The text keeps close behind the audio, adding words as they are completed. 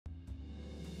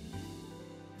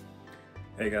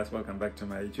Hey guys, welcome back to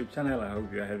my YouTube channel. I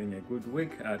hope you are having a good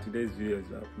week. Today's video is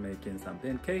about making some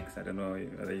pancakes. I don't know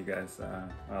whether you guys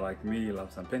are like me,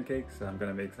 love some pancakes. I'm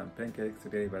gonna make some pancakes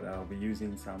today, but I'll be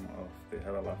using some of the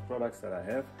Herbalife products that I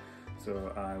have.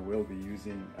 So I will be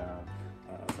using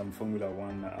some Formula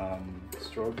 1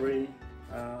 strawberry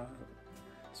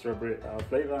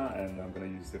flavor, and I'm gonna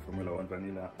use the Formula 1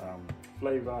 vanilla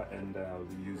flavor, and I'll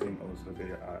be using also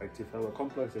the active fiber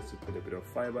complex just to put a bit of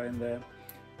fiber in there.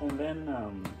 And then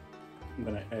I'm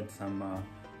gonna add some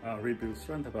rebuild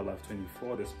strength Herbalife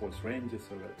 24, the sports range,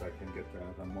 so that I can get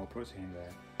more protein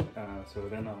there. So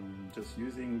then I'm just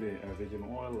using the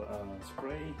vegetable oil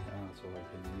spray, so I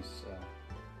can use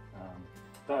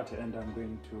that, and I'm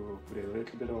going to put a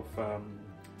little bit of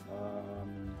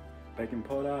baking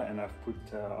powder, and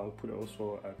I'll put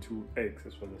also 2 eggs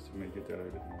as well, just to make it a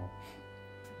little bit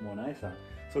more nicer.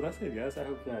 So that's it, guys. I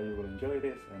hope you will enjoy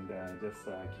this, and just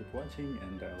keep watching,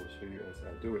 and I'll show you as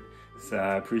I do it. So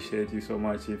I appreciate you so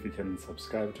much if you can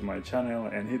subscribe to my channel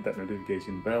and hit that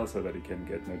notification bell so that you can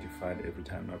get notified every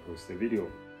time I post a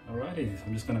video. Alrighty, so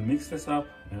I'm just gonna mix this up,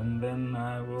 and then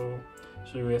I will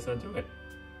show you as I do it.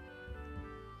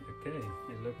 Okay,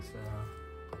 it looks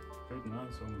good now.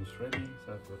 It's almost ready.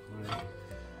 So I've got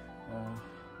my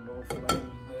low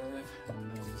flame there, and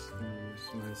I'm just going to use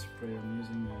my spray. I'm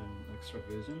using extra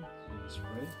virgin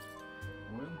spray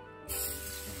oil. Just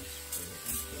going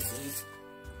to spray it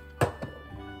onto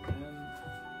it, and then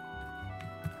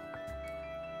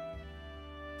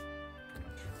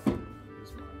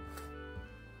use my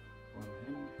one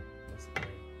hand. That's I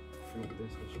filled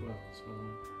this as well. So.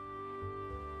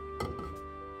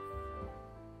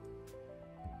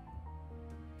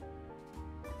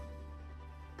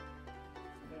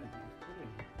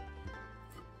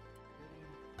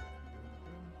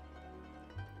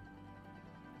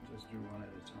 Just do one at a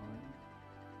time.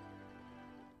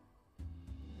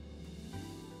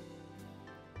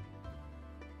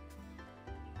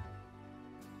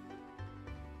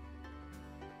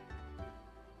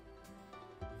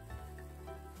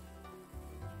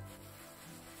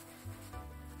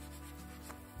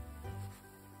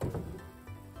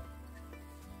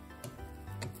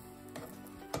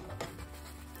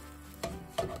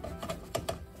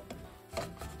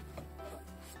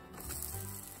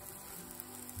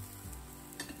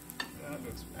 That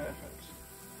looks perfect.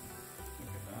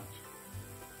 Look at that.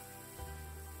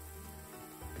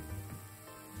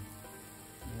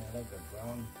 Yeah, I like that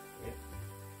brown bit.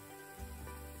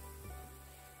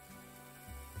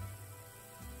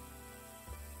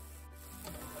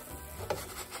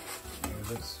 It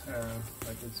looks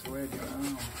like it's ready now.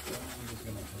 So I'm just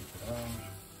gonna take it out.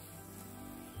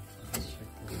 So let's check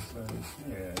this.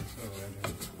 Yeah, it's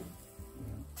already.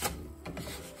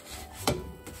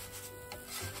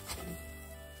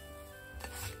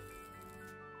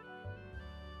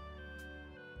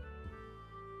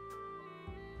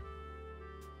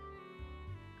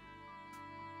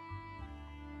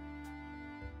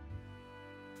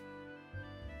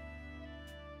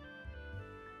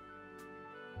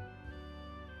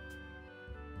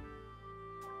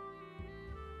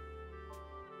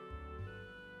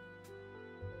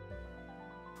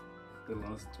 The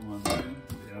last one,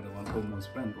 the other one almost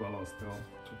went while I was still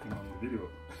checking on the video.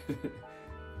 So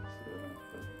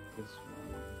this one,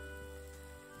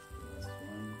 the last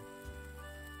one,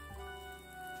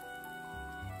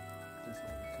 just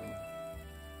like it goes.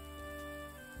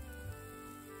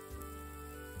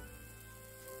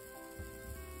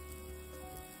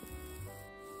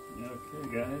 Okay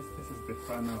guys, this is the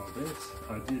final bit.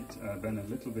 I did burn a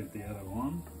little bit the other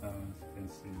one, as you can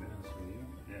see there. I'll show you.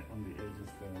 Yeah, on the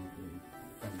edges there,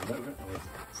 I was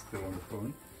still on the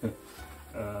phone.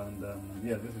 And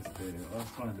yeah, this is the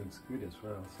last one. It looks good as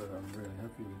well, so I'm really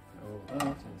happy with all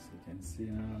that. As you can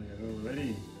see now, they're all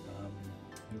ready. I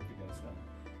hope you guys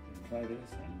can try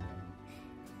this, and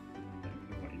let me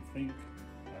know what you think.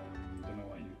 Don't know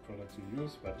what product you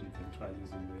use, but you can try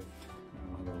using the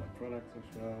Herbalife products as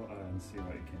well, and see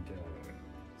what you can get out of it.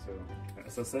 So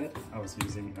as I said, I was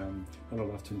using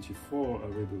Herbalife 24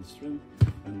 rebuild strength,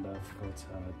 and I've got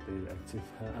the active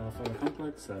fiber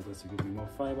complex just to give me more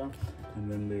fiber, and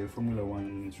then the Formula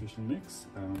 1 nutrition mix,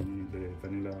 the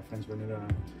French vanilla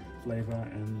flavor,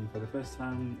 and for the first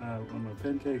time on my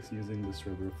pancakes using the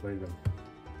strawberry flavor.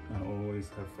 I always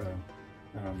have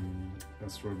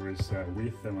strawberries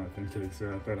with my pancakes,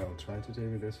 so I thought I'll try today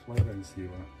with this flavor and see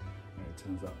what it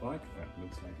turns out like. That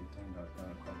looks like it turned out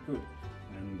quite good.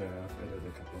 And I've added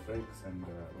a couple of eggs, and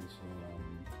also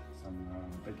some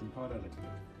baking powder a little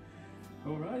bit.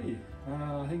 Alrighty,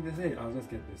 I think that's it. I'll just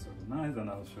get this organized and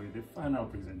I'll show you the final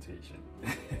presentation.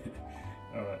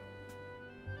 Alright.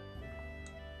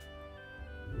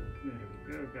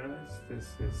 guys, this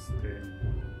is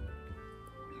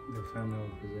the final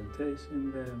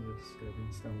presentation there. I'm just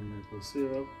adding some maple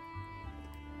syrup.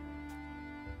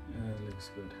 It looks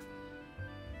good.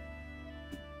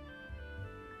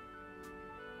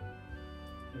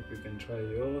 Hope you can try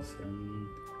yours and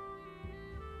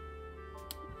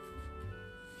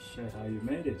share how you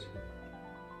made it.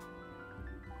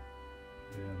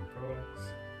 Here are the products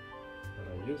that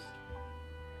I used.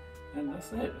 And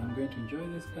that's it. I'm going to enjoy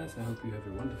this, guys. I hope you have a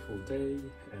wonderful day,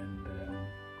 and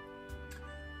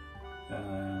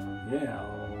yeah,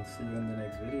 I'll see you in the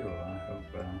next video. I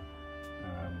hope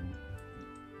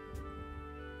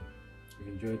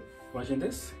you enjoyed watching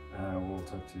this. We'll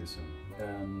talk to you soon.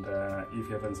 And if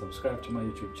you haven't subscribed to my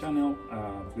YouTube channel,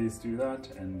 please do that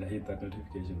and hit that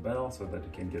notification bell so that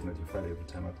you can get notified every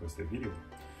time I post a video.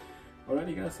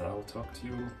 Alrighty guys, I'll talk to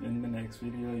you in the next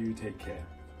video. You take care.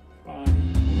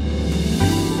 Bye.